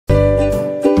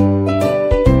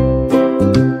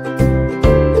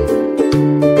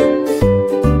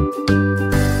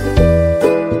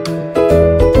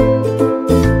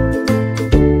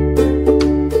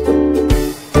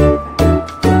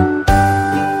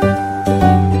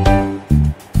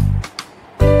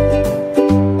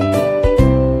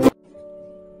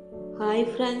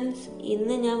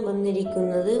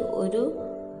ഒരു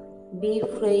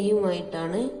ബീഫ്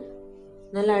ഫ്രൈയുമായിട്ടാണ്.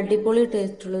 നല്ല അടിപൊളി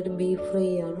ടേസ്റ്റുള്ളൊരു ബീഫ് ഫ്രൈ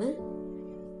ആണ്.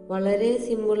 വളരെ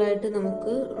സിമ്പിളായിട്ട്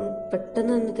നമുക്ക്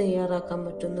പെട്ടെന്ന് തന്നെ തയ്യാറാക്കാൻ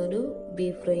പറ്റുന്നൊരു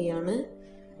ബീഫ് ഫ്രൈ ആണ്.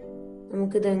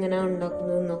 നമുക്കിതെങ്ങനെയാണ്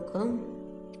ഉണ്ടാക്കുന്നത് നോക്കാം.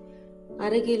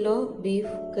 1/2 കിലോ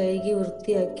ബീഫ് കഴുകി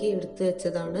വൃത്തിയാക്കി എടുത്തു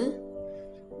വെച്ചതാണ്.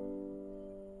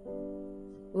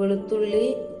 വെളുത്തുള്ളി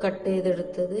കട്ട്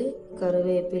ചെയ്തെടുത്തത്,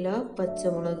 കറിവേപ്പില,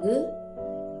 പച്ചമുളക്,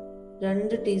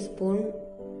 2 ടീസ്പൂൺ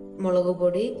മുളക്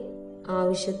പൊടി,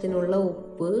 ആവശ്യത്തിനുള്ള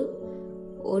ഉപ്പ്,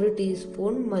 1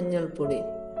 ടീസ്പൂൺ മഞ്ഞൾപ്പൊടി.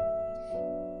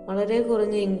 വളരെ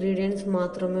കുറഞ്ഞ ഇൻഗ്രീഡിയൻസ്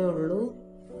മാത്രമേ ഉള്ളൂ.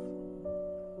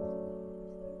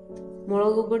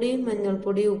 മുളക് പൊടി,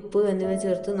 മഞ്ഞൾപ്പൊടി, ഉപ്പ് എന്നിവ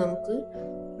ചേർത്ത് നമുക്ക്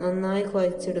നന്നായി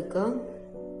കുഴച്ചെടുക്കാം.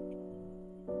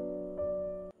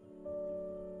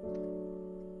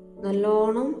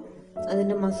 നല്ലോണം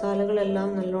അതിൻ്റെ മസാലകളെല്ലാം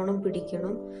നല്ലോണം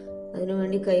പിടിക്കണം.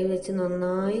 അതിനുവേണ്ടി കൈവച്ച്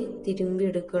നന്നായി തിരുമ്പി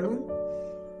എടുക്കണം.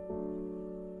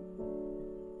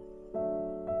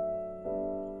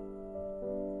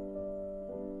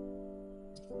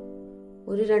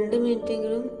 ഒരു 2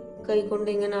 മിനിറ്റെങ്കിലും കൈകൊണ്ട്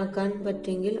ഇങ്ങനെ ആക്കാൻ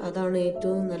പറ്റുമെങ്കിൽ അതാണ്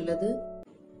ഏറ്റവും നല്ലത്.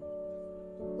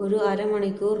 ഒരു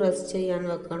അരമണിക്കൂർ റെസ്റ്റ് ചെയ്യാൻ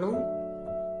വെക്കണം.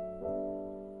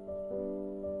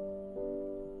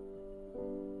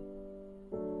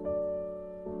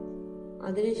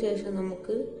 അതിനുശേഷം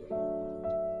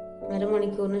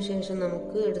അരമണിക്കൂറിന് ശേഷം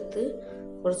നമുക്ക് എടുത്ത്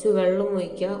കുറച്ച് വെള്ളം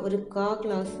ഒഴിക്കാം. ഒരു 1/4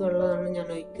 ഗ്ലാസ് വെള്ളമാണ് ഞാൻ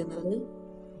ഒഴിക്കുന്നത്.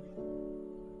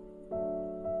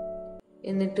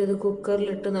 എന്നിട്ട് ഇത്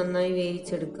കുക്കറിലിട്ട് നന്നായി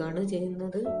വേവിച്ചെടുക്കുകയാണ്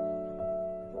ചെയ്യുന്നത്.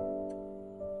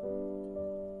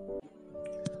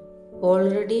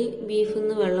 ഓൾറെഡി ബീഫിൽ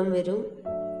നിന്ന് വെള്ളം വരും.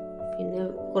 പിന്നെ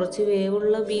കുറച്ച്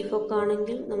വേവുള്ള ബീഫൊക്കെ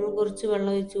ആണെങ്കിൽ നമ്മൾ കുറച്ച്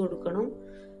വെള്ളം ഒഴിച്ച് കൊടുക്കണം.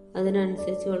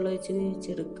 അതിനനുസരിച്ച് വെള്ളം ഒഴിച്ച്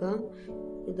വേവിച്ചെടുക്കാം.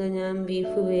 ഇത് ഞാൻ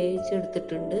ബീഫ്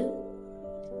വേവിച്ചെടുത്തിട്ടുണ്ട്.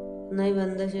 നന്നായി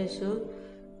വെന്ത ശേഷം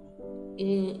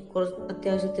ഇനി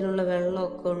അത്യാവശ്യത്തിനുള്ള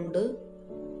വെള്ളമൊക്കെ ഉണ്ട്.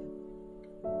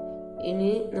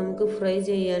 ഇനി നമുക്ക് ഫ്രൈ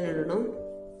ചെയ്യാനിടണം.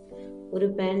 ഒരു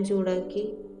പാൻ ചൂടാക്കി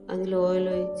അതിൽ ഓയിൽ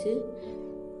ഒഴിച്ച്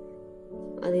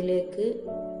അതിലേക്ക്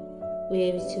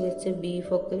വേവിച്ച് വെച്ച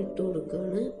ബീഫൊക്കെ ഇട്ട്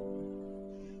കൊടുക്കുകയാണ്.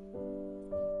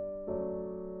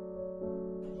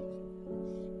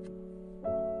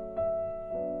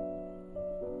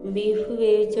 ബീഫ്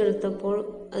വേവിച്ചെടുത്തപ്പോൾ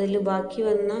അതിൽ ബാക്കി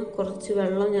വന്ന കുറച്ച്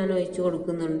വെള്ളം ഞാൻ ഒഴിച്ചു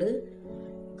കൊടുക്കുന്നുണ്ട്.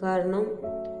 കാരണം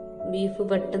ബീഫ്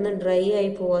പെട്ടെന്ന് ഡ്രൈ ആയി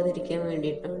പോവാതിരിക്കാൻ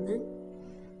വേണ്ടിയിട്ടാണ്.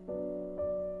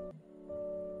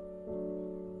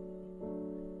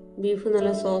 ബീഫ്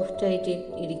നല്ല സോഫ്റ്റ് ആയിട്ട്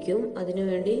ഇരിക്കും.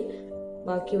 അതിനുവേണ്ടി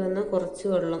ബാക്കി വന്ന കുറച്ച്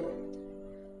വെള്ളം,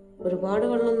 ഒരുപാട്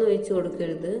വെള്ളമൊന്നും ഒഴിച്ചു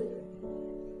കൊടുക്കരുത്.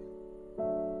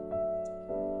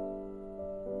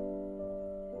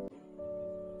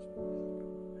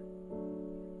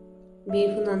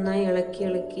 ബീഫ് നന്നായി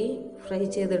ഇളക്കി ഫ്രൈ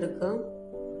ചെയ്തെടുക്കാം.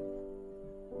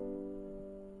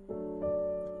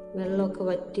 വെള്ളമൊക്കെ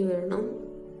വറ്റി വേണം.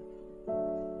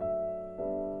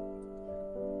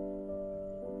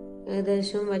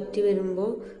 ഏകദേശം വറ്റി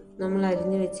വരുമ്പോൾ നമ്മൾ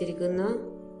അരിഞ്ഞു വെച്ചിരിക്കുന്ന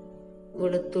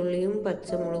വെളുത്തുള്ളിയും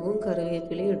പച്ചമുളകും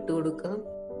കറിവേപ്പിലയും ഇട്ട് കൊടുക്കാം.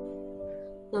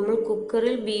 നമ്മൾ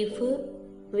കുക്കറിൽ ബീഫ്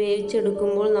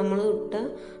വേവിച്ചെടുക്കുമ്പോൾ നമ്മൾ ഇട്ട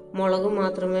മുളക്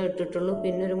മാത്രമേ ഇട്ടിട്ടുള്ളൂ.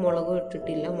 പിന്നെ ഒരു മുളകും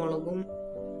ഇട്ടിട്ടില്ല, മുളകും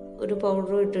ഒരു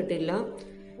പൗഡറും ഇട്ടിട്ടില്ല.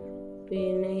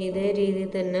 പിന്നെ ഇതേ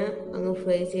രീതിയിൽ തന്നെ അങ്ങ്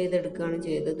ഫ്രൈ ചെയ്തെടുക്കുകയാണ്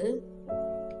ചെയ്തത്.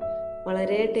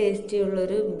 വളരെ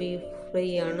ടേസ്റ്റിയുള്ളൊരു ബീഫ് ഫ്രൈ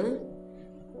ആണ്.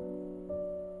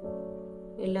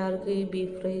 എല്ലാവർക്കും ഈ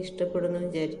ബീഫ് ഫ്രൈ ഇഷ്ടപ്പെടുന്നു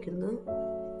വിചാരിക്കുന്നു.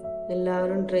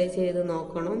 എല്ലാവരും ട്രൈ ചെയ്ത്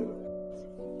നോക്കണം.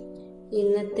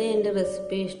 ഇന്നത്തെ എൻ്റെ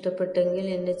റെസിപ്പി ഇഷ്ടപ്പെട്ടെങ്കിൽ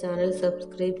എൻ്റെ ചാനൽ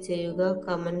സബ്സ്ക്രൈബ് ചെയ്യുക,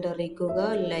 കമൻറ്റ് അറിയിക്കുക,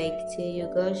 ലൈക്ക്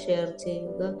ചെയ്യുക, ഷെയർ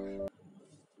ചെയ്യുക.